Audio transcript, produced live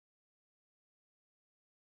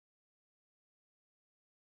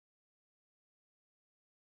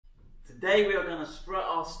Today we are going to strut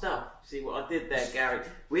our stuff. See what I did there, Gary?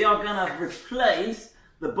 We are going to replace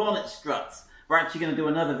the bonnet struts. We're actually going to do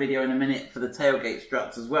another video in a minute for the tailgate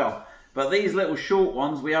struts as well. But these little short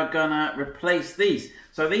ones, we are going to replace these.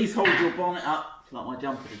 So these hold your bonnet up. It's like my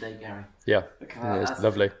jumper today, Gary. Yeah, it's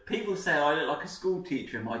lovely. People say I look like a school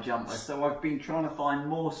teacher in my jumper, so I've been trying to find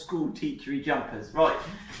more school teachery jumpers. Right,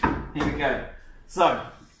 here we go. So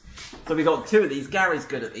we got two of these. Gary's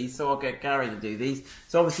good at these, so I'll get Gary to do these.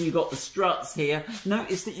 So obviously you've got the struts here.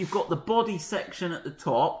 Notice that you've got the body section at the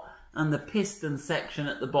top and the piston section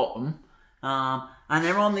at the bottom. And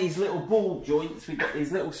they're on these little ball joints. We've got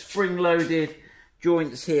these little spring-loaded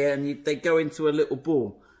joints here, and they go into a little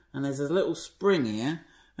ball. And there's a little spring here.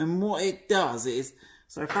 And what it does is,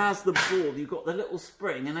 so if that's the ball, you've got the little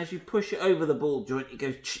spring, and as you push it over the ball joint, it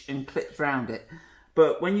goes and clips round it.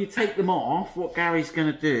 But when you take them off, what Gary's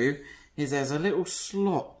going to do is there's a little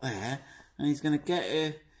slot there, and he's going to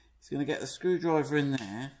get the screwdriver in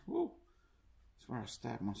there. Whoa, that's where I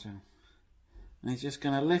stabbed myself. And he's just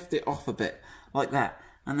going to lift it off a bit, like that.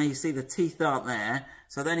 And then you see the teeth aren't there,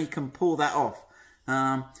 so then he can pull that off.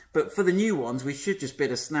 But for the new ones, we should just be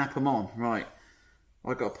able to snap them on. Right,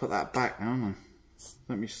 I've got to put that back now.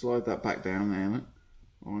 Let me slide that back down there. Look.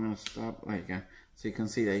 Oh, I'm going to stab. There you go. So you can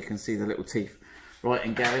see there, you can see the little teeth. Right,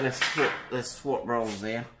 and Gary, let's swap rolls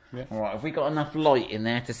here. Yeah. All right, have we got enough light in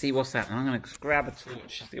there to see what's happening? I'm going to grab a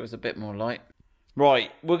torch just to give us a bit more light.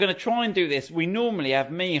 Right, we're going to try and do this. We normally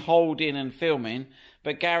have me holding and filming,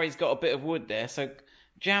 but Gary's got a bit of wood there, so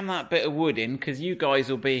jam that bit of wood in, because you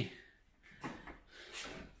guys will be...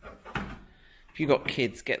 If you've got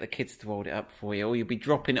kids, get the kids to hold it up for you, or you'll be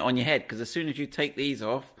dropping it on your head, because as soon as you take these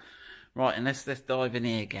off... Right, and let's dive in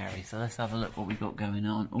here, Gary. So let's have a look what we've got going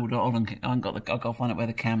on. Hold on, I've got to find out where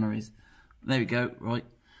the camera is. There we go, right.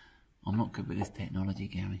 I'm not good with this technology,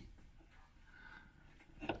 Gary.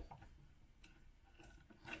 Try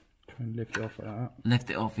and lift it off like that. Lift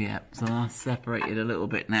it off, yeah. So that's separated a little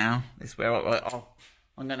bit now. This way, right.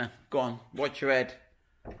 I'm going to, go on, watch your head.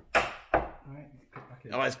 All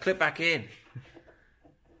right, let's clip back in.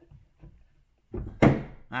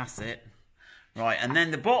 That's it. Right, and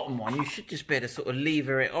then the bottom one, you should just be able to sort of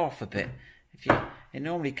lever it off a bit. It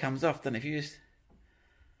normally comes off, doesn't it? If you just...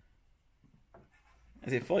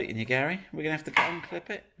 Is it fighting you, Gary? We're going to have to unclip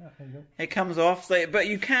it? Yeah, there you go. It comes off, but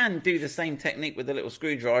you can do the same technique with the little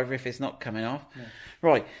screwdriver if it's not coming off. Yeah.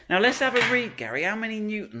 Right, now let's have a read, Gary. How many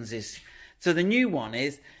newtons is... So the new one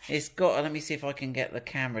is, it's got... Let me see if I can get the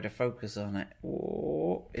camera to focus on it.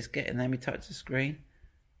 Oh, it's getting there. Let me touch the screen.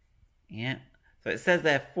 Yeah. So it says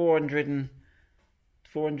there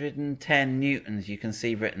 410 newtons, you can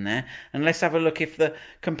see written there. And let's have a look if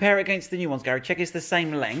compare it against the new ones, Gary. Check it's the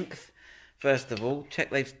same length, first of all. Check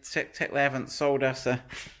they haven't sold us a...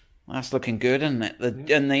 That's looking good, isn't it?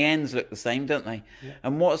 And the ends look the same, don't they? Yeah.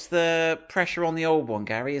 And what's the pressure on the old one,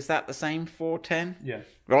 Gary? Is that the same, 410? Yeah.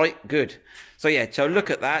 Right, good. So yeah, so look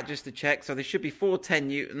at that just to check. So they should be 410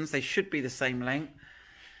 newtons. They should be the same length.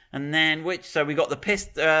 And then so we got the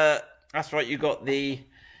piston... that's right, you got the...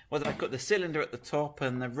 Well, I've got the cylinder at the top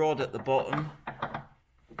and the rod at the bottom.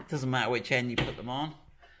 It doesn't matter which end you put them on.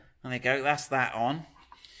 And there you go, that's that on.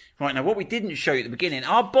 Right, now what we didn't show you at the beginning,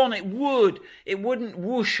 our bonnet wouldn't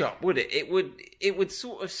whoosh up, would it? It would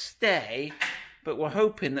sort of stay, but we're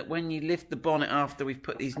hoping that when you lift the bonnet after we've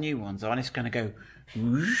put these new ones on, it's going to go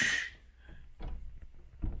whoosh.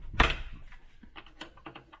 Now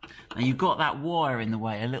you've got that wire in the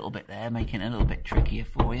way a little bit there, making it a little bit trickier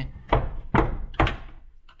for you.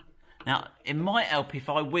 Now, it might help if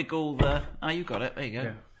I wiggle the... Oh, you got it. There you go.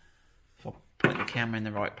 Yeah. If I put the camera in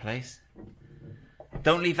the right place.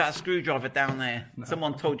 Don't leave that screwdriver down there. No.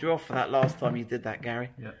 Someone told you off for that last time you did that, Gary.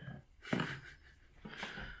 Yeah.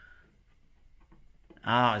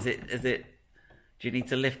 Is it... Do you need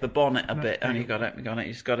to lift the bonnet a bit? Oh, you got it. You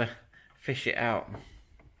just got to fish it out.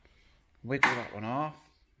 Wiggle that one off.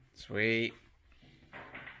 Sweet.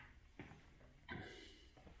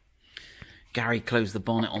 Gary closed the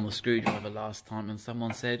bonnet on the screwdriver last time and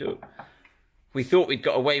someone said, oh, we thought we'd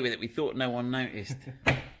got away with it. We thought no one noticed.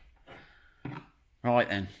 Right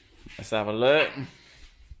then, let's have a look.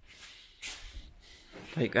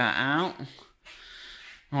 Take that out.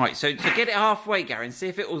 Right, so to get it halfway, Gary, and see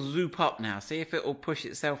if it will zoop up now. See if it will push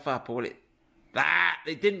itself up, or will it...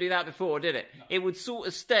 It didn't do that before, did it? It would sort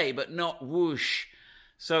of stay, but not whoosh.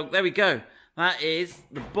 So there we go. That is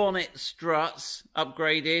the bonnet struts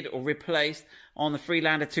upgraded or replaced on the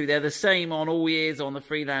Freelander 2. They're the same on all years on the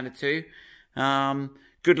Freelander 2.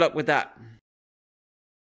 Good luck with that.